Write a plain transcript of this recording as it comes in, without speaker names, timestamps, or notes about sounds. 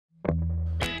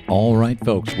All right,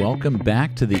 folks, welcome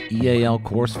back to the EAL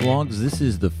course vlogs. This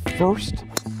is the first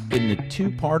in the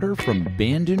two-parter from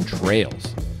Bandon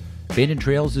Trails. Bandon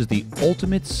Trails is the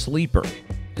ultimate sleeper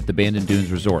at the Bandon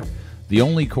Dunes Resort. The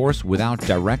only course without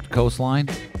direct coastline,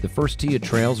 the first tee at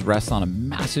Trails rests on a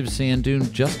massive sand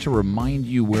dune just to remind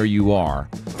you where you are.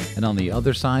 And on the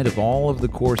other side of all of the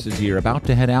courses here, about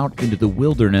to head out into the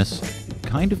wilderness, it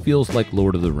kind of feels like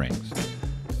Lord of the Rings.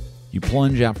 You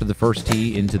plunge after the first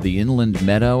tee into the inland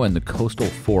meadow and the coastal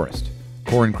forest.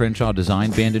 Coore and Crenshaw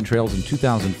designed Bandon Trails in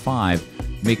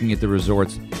 2005, making it the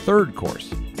resort's third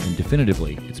course, and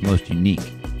definitively its most unique.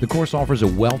 The course offers a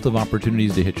wealth of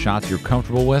opportunities to hit shots you're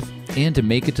comfortable with and to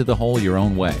make it to the hole your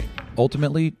own way.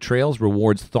 Ultimately, Trails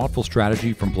rewards thoughtful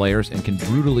strategy from players and can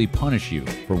brutally punish you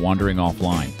for wandering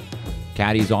offline.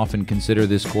 Caddies often consider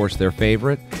this course their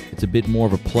favorite. It's a bit more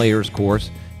of a player's course,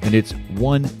 and it's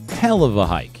one hell of a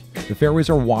hike. The fairways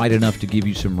are wide enough to give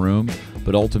you some room,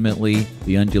 but ultimately,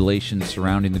 the undulations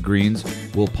surrounding the greens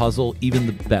will puzzle even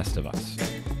the best of us.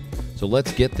 So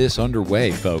let's get this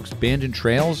underway, folks. Bandon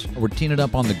Trails, we're teeing it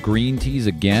up on the green tees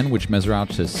again, which measure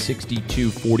out to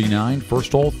 62.49.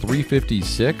 First hole,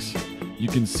 356. You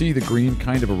can see the green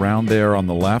kind of around there on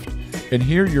the left. And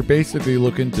here you're basically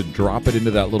looking to drop it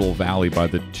into that little valley by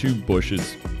the two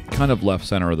bushes, kind of left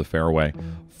center of the fairway.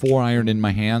 4-iron in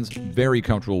my hands, very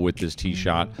comfortable with this tee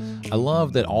shot. I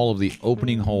love that all of the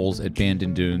opening holes at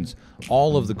Bandon Dunes,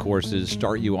 all of the courses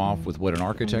start you off with what an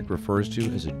architect refers to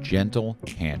as a gentle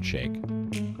handshake.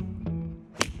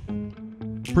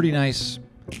 Pretty nice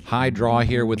high draw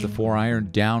here with the 4-iron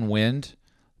downwind.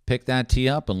 Pick that tee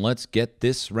up and let's get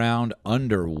this round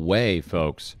underway,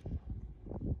 folks.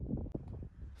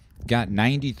 Got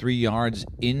 93 yards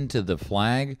into the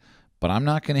flag, but I'm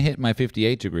not going to hit my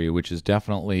 58 degree, which is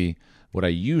definitely what I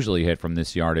usually hit from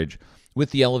this yardage. With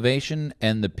the elevation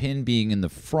and the pin being in the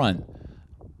front,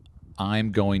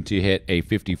 I'm going to hit a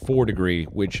 54 degree,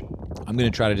 which I'm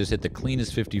going to try to just hit the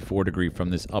cleanest 54 degree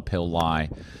from this uphill lie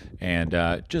and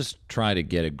just try to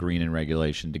get a green in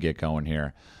regulation to get going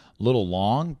here. A little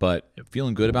long, but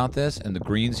feeling good about this. And the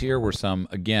greens here were some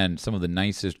of the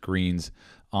nicest greens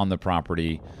on the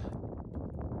property.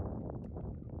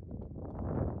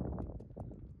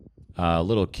 A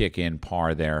little kick in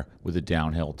par there with a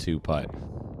downhill 2-putt.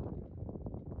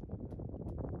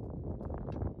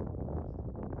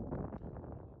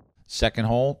 Second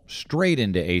hole, straight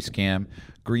into ace cam.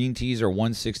 Green tees are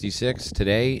 166.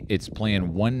 Today, it's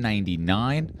playing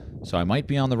 199. So I might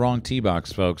be on the wrong tee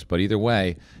box, folks. But either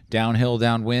way, downhill,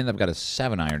 downwind, I've got a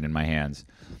 7-iron in my hands.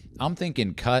 I'm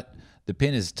thinking cut. The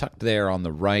pin is tucked there on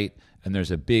the right, and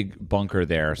there's a big bunker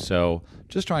there. So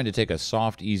just trying to take a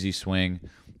soft, easy swing.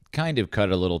 Kind of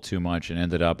cut a little too much and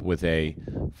ended up with a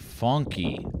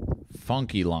funky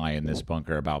lie in this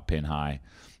bunker about pin high.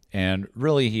 And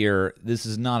really here, this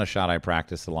is not a shot I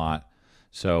practice a lot,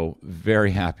 so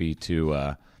very happy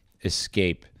to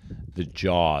escape the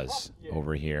jaws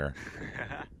over here.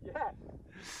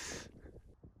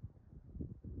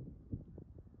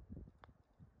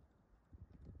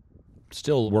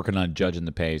 Still working on judging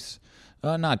the pace.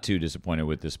 Not too disappointed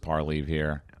with this par leave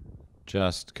here.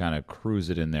 Just kind of cruise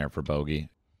it in there for bogey.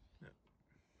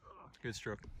 Good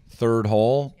stroke. Third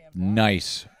hole,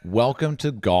 nice. Welcome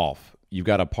to golf. You've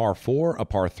got a par 4, a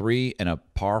par 3, and a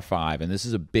par 5. And this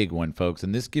is a big one, folks.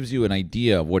 And this gives you an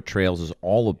idea of what Trails is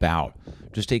all about.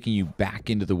 Just taking you back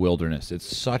into the wilderness.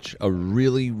 It's such a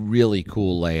really, really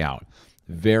cool layout.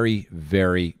 Very,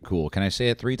 very cool. Can I say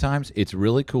it 3 times? It's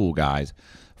really cool, guys.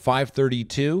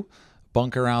 532.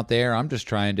 Bunker out there. I'm just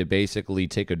trying to basically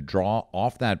take a draw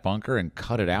off that bunker and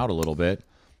cut it out a little bit.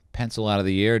 Pencil out of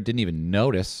the air. Didn't even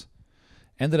notice.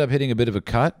 Ended up hitting a bit of a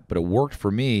cut, but it worked for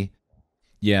me.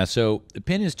 Yeah, so the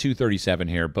pin is 237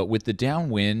 here, but with the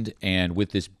downwind and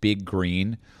with this big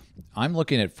green, I'm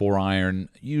looking at 4-iron.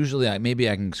 Usually, maybe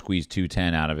I can squeeze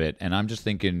 210 out of it, and I'm just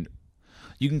thinking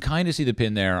you can kind of see the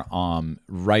pin there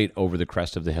right over the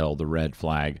crest of the hill, the red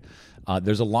flag.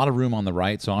 There's a lot of room on the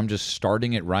right, so I'm just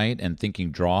starting it right and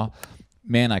thinking draw.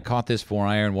 Man, I caught this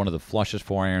 4-iron, one of the flushest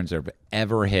 4-irons I've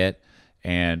ever hit,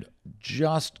 and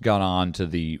just got on to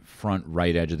the front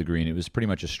right edge of the green. It was pretty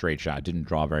much a straight shot. Didn't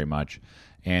draw very much.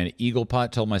 And eagle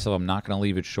putt, told myself I'm not going to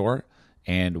leave it short.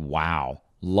 And wow,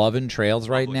 loving Trails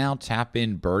right now. Tap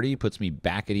in birdie, puts me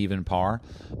back at even par.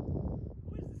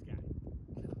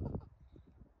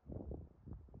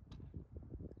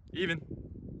 Even.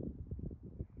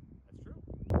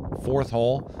 Fourth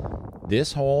hole.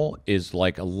 This hole is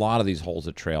like a lot of these holes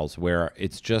at Trails where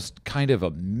it's just kind of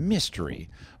a mystery,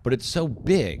 but it's so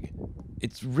big.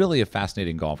 It's really a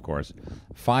fascinating golf course.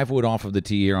 5 wood off of the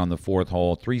tee here on the fourth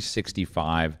hole,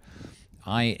 365.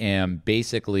 I am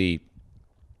basically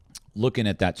looking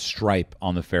at that stripe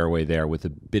on the fairway there with a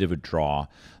bit of a draw.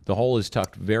 The hole is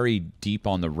tucked very deep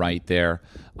on the right there.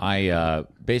 I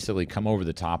basically come over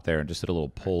the top there and just hit a little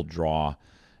pull draw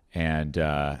and,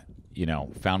 you know,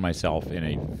 found myself in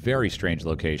a very strange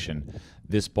location.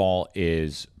 This ball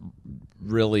is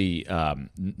really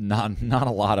not a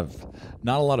lot of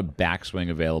backswing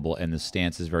available, and the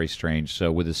stance is very strange.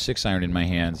 So with a 6-iron in my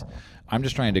hands, I'm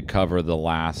just trying to cover the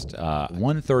last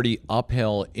 130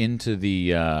 uphill into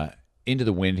the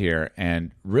wind here,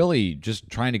 and really just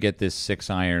trying to get this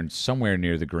 6-iron somewhere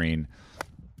near the green.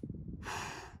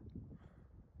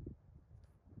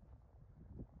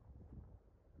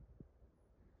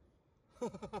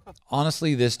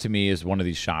 Honestly, this to me is one of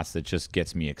these shots that just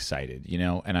gets me excited, you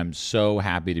know, and I'm so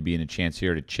happy to be in a chance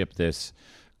here to chip this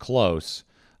close.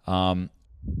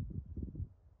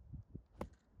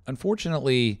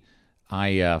 Unfortunately,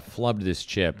 I flubbed this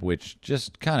chip, which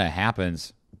just kind of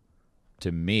happens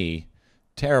to me.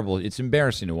 Terrible. It's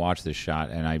embarrassing to watch this shot,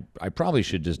 and I probably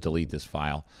should just delete this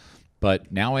file.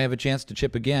 But now I have a chance to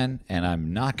chip again, and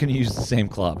I'm not going to use the same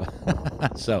club.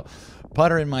 So,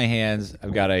 putter in my hands.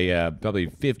 I've got a probably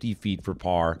 50 feet for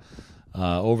par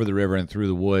over the river and through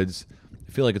the woods.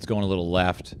 I feel like it's going a little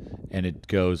left, and it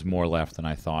goes more left than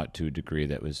I thought to a degree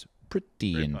that was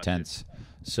pretty intense.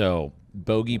 So,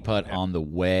 bogey putt on the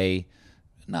way.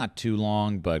 Not too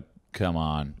long, but come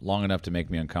on. Long enough to make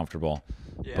me uncomfortable.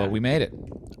 Yeah. But we made it.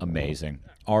 Amazing.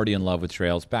 Already in love with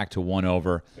trails. Back to 1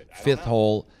 over. 5th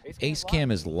hole. Ace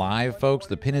cam is live, folks.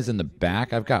 The pin is in the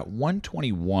back. I've got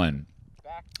 121.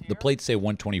 The plates say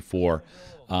 124.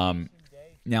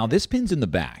 Now, this pin's in the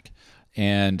back.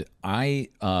 And I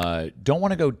don't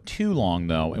want to go too long,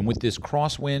 though. And with this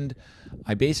crosswind,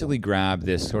 I basically grabbed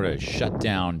this sort of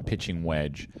shut-down pitching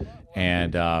wedge.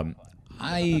 And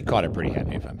I caught it pretty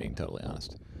heavy, if I'm being totally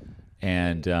honest.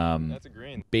 And that's a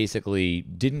green. Basically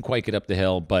didn't quite get up the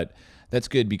hill, but that's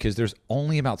good because there's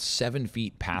only about 7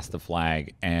 feet past the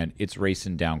flag, and it's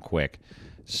racing down quick.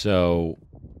 So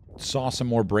saw some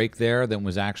more break there than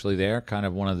was actually there. Kind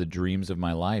of one of the dreams of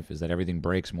my life is that everything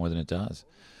breaks more than it does.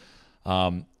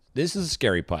 This is a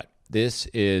scary putt. This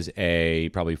is a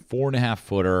probably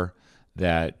 4.5-footer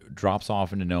that drops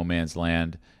off into no man's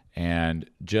land, and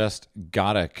just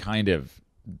gotta kind of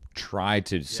try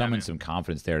to summon some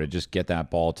confidence there to just get that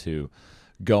ball to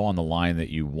go on the line that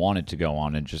you want it to go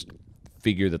on, and just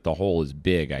figure that the hole is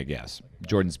big, I guess.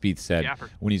 Jordan Spieth said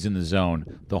when he's in the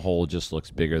zone, the hole just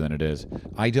looks bigger than it is.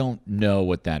 I don't know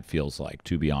what that feels like,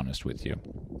 to be honest with you.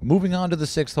 Moving on to the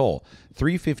 6th hole,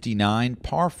 359,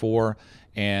 par 4,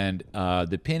 and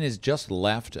the pin is just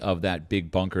left of that big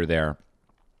bunker there.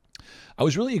 I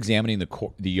was really examining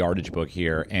the yardage book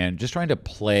here and just trying to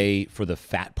play for the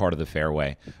fat part of the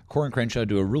fairway. Coore and Crenshaw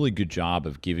do a really good job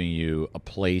of giving you a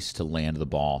place to land the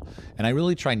ball, and I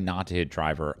really try not to hit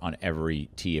driver on every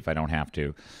tee if I don't have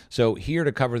to. So here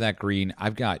to cover that green,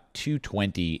 I've got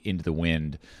 220 into the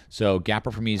wind. So gapper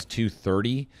for me is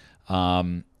 230.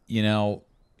 You know,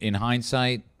 in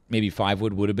hindsight, maybe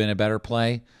 5-wood would have been a better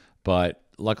play, but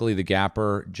luckily the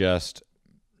gapper just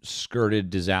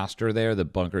skirted disaster there. The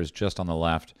bunker is just on the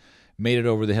left. Made it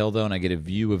over the hill, though, and I get a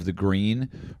view of the green.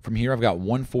 From here, I've got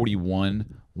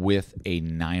 141 with a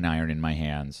 9-iron in my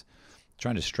hands.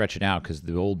 Trying to stretch it out because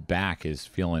the old back is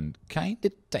feeling kind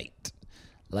of tight,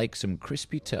 like some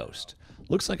crispy toast.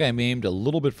 Looks like I'm aimed a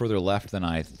little bit further left than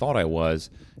I thought I was,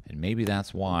 and maybe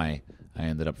that's why I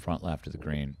ended up front left of the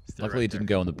green. Luckily, it didn't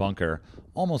go in the bunker.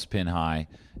 Almost pin high.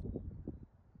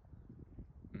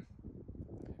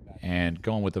 And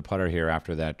going with the putter here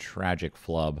after that tragic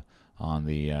flub on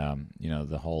the,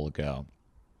 the hole ago.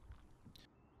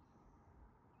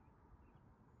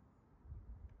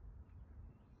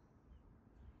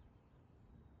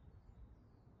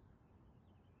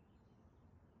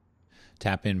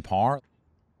 Tap in par.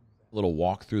 Little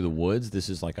walk through the woods. This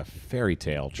is like a fairy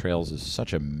tale. Trails is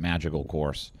such a magical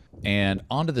course. And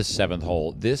onto the 7th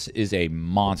hole. This is a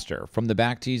monster. From the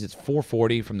back tees, it's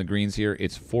 440. From the greens here,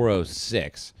 it's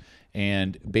 406.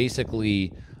 And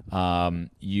basically,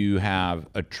 you have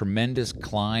a tremendous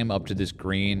climb up to this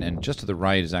green, and just to the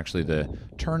right is actually the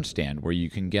turn stand where you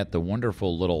can get the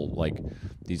wonderful little, like,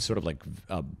 these sort of like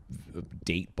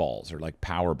date balls, or like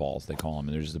power balls, they call them.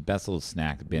 And there's the best little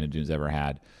snack that Bandon Dunes ever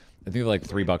had. I think they're like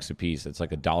 $3 a piece. It's like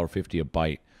 $1.50 a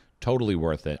bite. Totally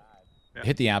worth it. Yeah.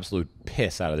 Hit the absolute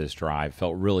piss out of this drive.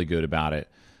 Felt really good about it.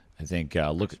 I think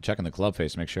checking the club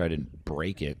face, make sure I didn't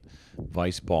break it.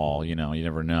 Vice ball, you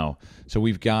never know. So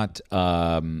we've got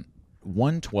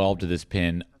 112 to this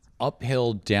pin,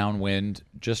 uphill, downwind,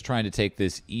 just trying to take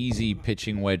this easy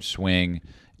pitching wedge swing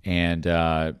And,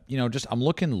 you know, just I'm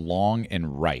looking long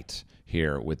and right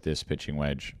here with this pitching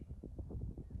wedge.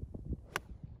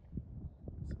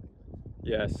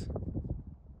 Yes.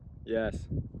 Yes.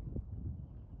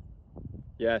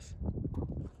 Yes.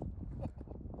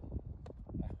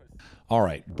 All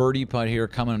right, birdie putt here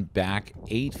coming back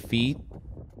 8 feet.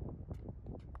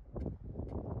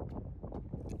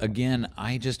 Again,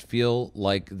 I just feel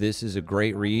like this is a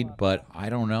great read, but I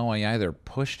don't know. I either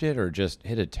pushed it or just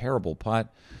hit a terrible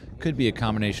putt. Could be a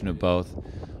combination of both.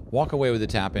 Walk away with a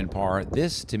tap-in par.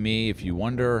 This, to me, if you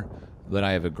wonder that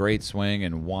I have a great swing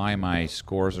and why my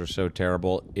scores are so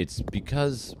terrible, it's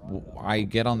because I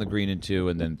get on the green in 2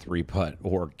 and then 3-putt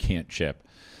or can't chip.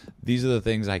 These are the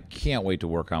things I can't wait to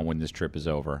work on when this trip is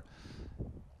over.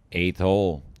 8th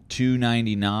hole,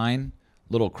 299.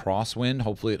 Little crosswind.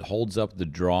 Hopefully it holds up the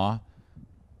draw.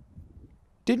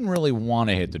 Didn't really want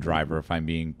to hit the driver, if I'm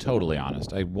being totally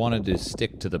honest. I wanted to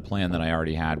stick to the plan that I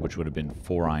already had, which would have been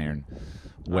 4-iron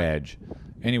wedge.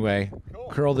 Anyway,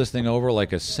 curl this thing over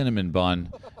like a cinnamon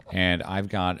bun, and I've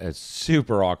got a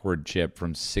super awkward chip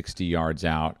from 60 yards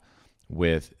out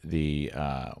with the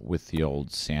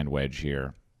old sand wedge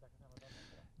here.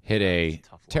 Hit a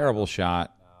terrible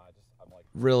shot.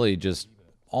 Really just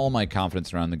all my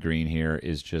confidence around the green here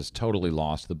is just totally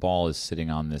lost. The ball is sitting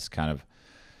on this kind of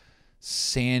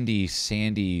sandy,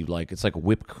 like it's like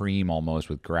whipped cream almost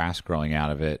with grass growing out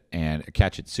of it, and I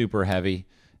catch it super heavy.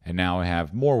 And now I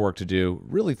have more work to do.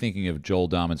 Really thinking of Joel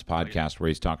Dahman's podcast where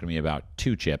he's talking to me about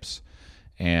 2 chips.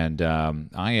 And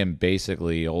I am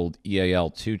basically old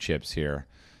EAL 2 chips here.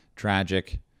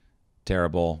 Tragic,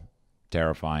 terrible,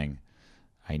 terrifying.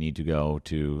 I need to go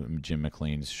to Jim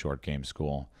McLean's short game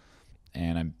school.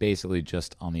 And I'm basically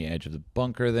just on the edge of the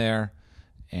bunker there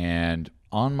and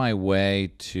on my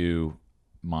way to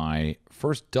my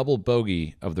first double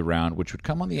bogey of the round, which would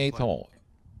come on the 8th hole.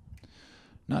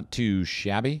 Not too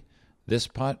shabby. This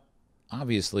putt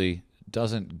obviously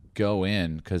doesn't go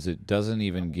in because it doesn't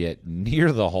even get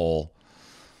near the hole,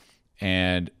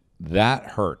 and that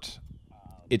hurt.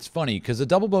 It's funny because a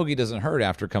double bogey doesn't hurt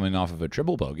after coming off of a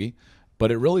triple bogey,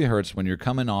 but it really hurts when you're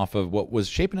coming off of what was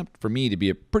shaping up for me to be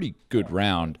a pretty good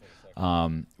round.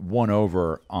 1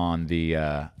 over on the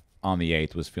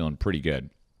 8th was feeling pretty good.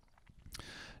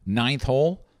 9th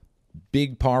hole,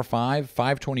 big par 5,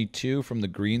 522 from the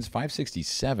greens,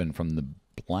 567 from the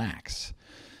blacks.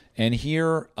 And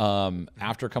here,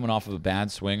 after coming off of a bad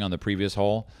swing on the previous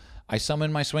hole, I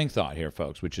summon my swing thought here,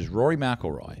 folks, which is Rory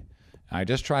McIlroy. I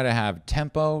just try to have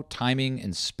tempo, timing,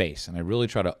 and space, and I really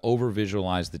try to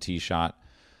over-visualize the tee shot.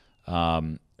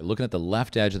 Looking at the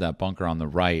left edge of that bunker on the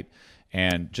right,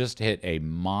 and just hit a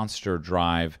monster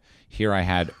drive. Here I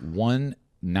had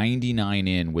 199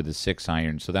 in with a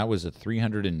 6-iron, so that was a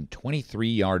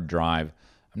 323-yard drive.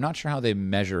 I'm not sure how they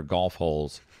measure golf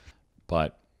holes,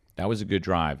 but that was a good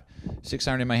drive.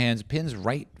 6-iron in my hands, pins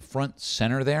right front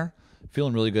center there.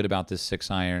 Feeling really good about this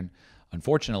 6-iron.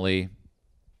 Unfortunately,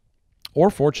 or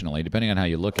fortunately, depending on how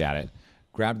you look at it,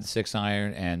 grabbed the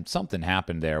 6-iron and something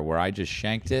happened there where I just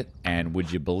shanked it, and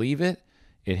would you believe it?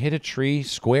 It hit a tree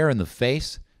square in the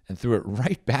face and threw it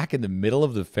right back in the middle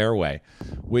of the fairway,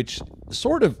 which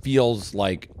sort of feels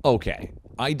like, okay,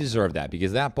 I deserve that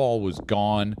because that ball was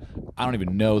gone. I don't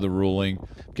even know the ruling.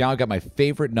 Gal got my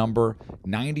favorite number,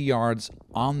 90 yards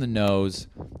on the nose,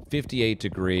 58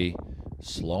 degree,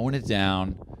 slowing it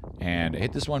down, and I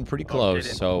hit this one pretty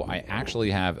close, so I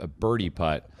actually have a birdie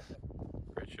putt.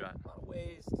 Great shot. A lot of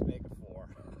ways to make a 4.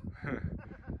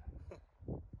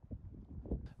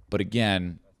 But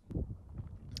again,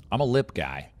 I'm a lip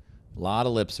guy. A lot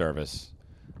of lip service.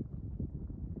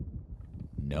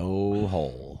 No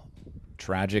hole.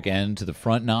 Tragic end to the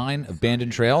front 9 of Bandon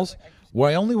Trails,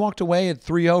 where I only walked away at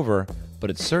 3 over, but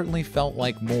it certainly felt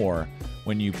like more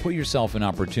when you put yourself in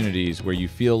opportunities where you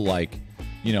feel like,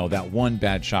 you know, that one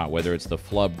bad shot, whether it's the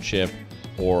flub chip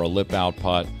or a lip out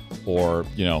putt or,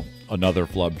 you know, another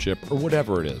flub chip or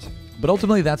whatever it is. But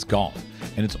ultimately, that's golf,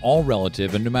 and it's all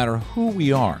relative, and no matter who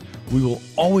we are, we will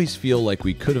always feel like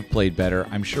we could have played better.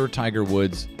 I'm sure Tiger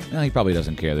Woods, well, he probably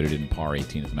doesn't care that he didn't par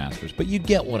 18 at the Masters, but you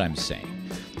get what I'm saying.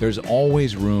 There's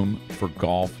always room for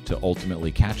golf to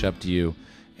ultimately catch up to you,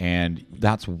 and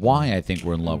that's why I think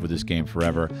we're in love with this game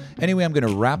forever. Anyway, I'm going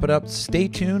to wrap it up. Stay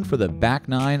tuned for the back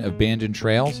 9 of Bandon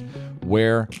Trails,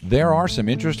 where there are some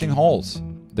interesting holes.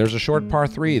 There's a short par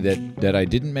 3 that I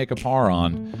didn't make a par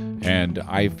on, and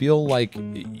I feel like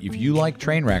if you like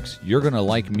train wrecks, you're going to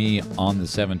like me on the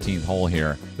 17th hole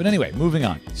here. But anyway, moving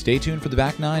on. Stay tuned for the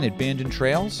back 9 at Bandon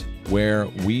Trails, where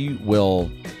we will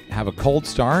have a cold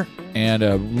start and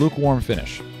a lukewarm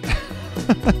finish.